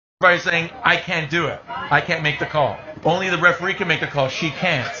Everybody's saying, I can't do it. I can't make the call. Only the referee can make the call. She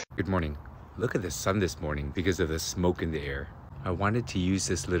can't. Good morning. Look at the sun this morning because of the smoke in the air. I wanted to use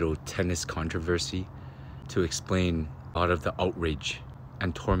this little tennis controversy to explain a lot of the outrage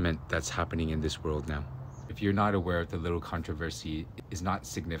and torment that's happening in this world now. If you're not aware of the little controversy, is not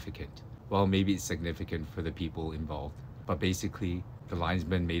significant. Well, maybe it's significant for the people involved, but basically the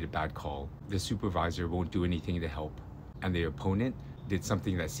linesman made a bad call. The supervisor won't do anything to help, and the opponent did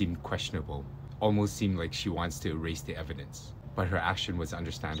something that seemed questionable, almost seemed like she wants to erase the evidence, but her action was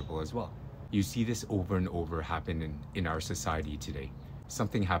understandable as well. You see this over and over happen in our society today.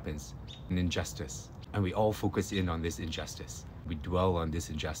 Something happens, an injustice, and we all focus in on this injustice. We dwell on this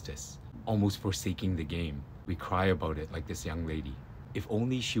injustice, almost forsaking the game. We cry about it like this young lady. If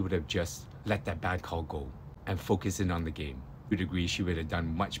only she would have just let that bad call go and focus in on the game, we'd agree she would have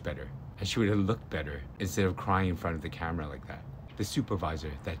done much better, and she would have looked better instead of crying in front of the camera like that. The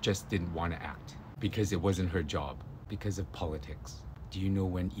supervisor that just didn't want to act because it wasn't her job, because of politics. Do you know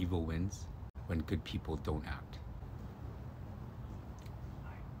when evil wins? When good people don't act.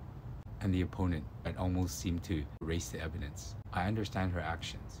 And the opponent that almost seemed to erase the evidence. I understand her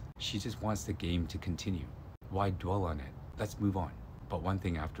actions. She just wants the game to continue. Why dwell on it? Let's move on. But one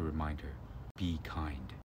thing I have to remind her, be kind.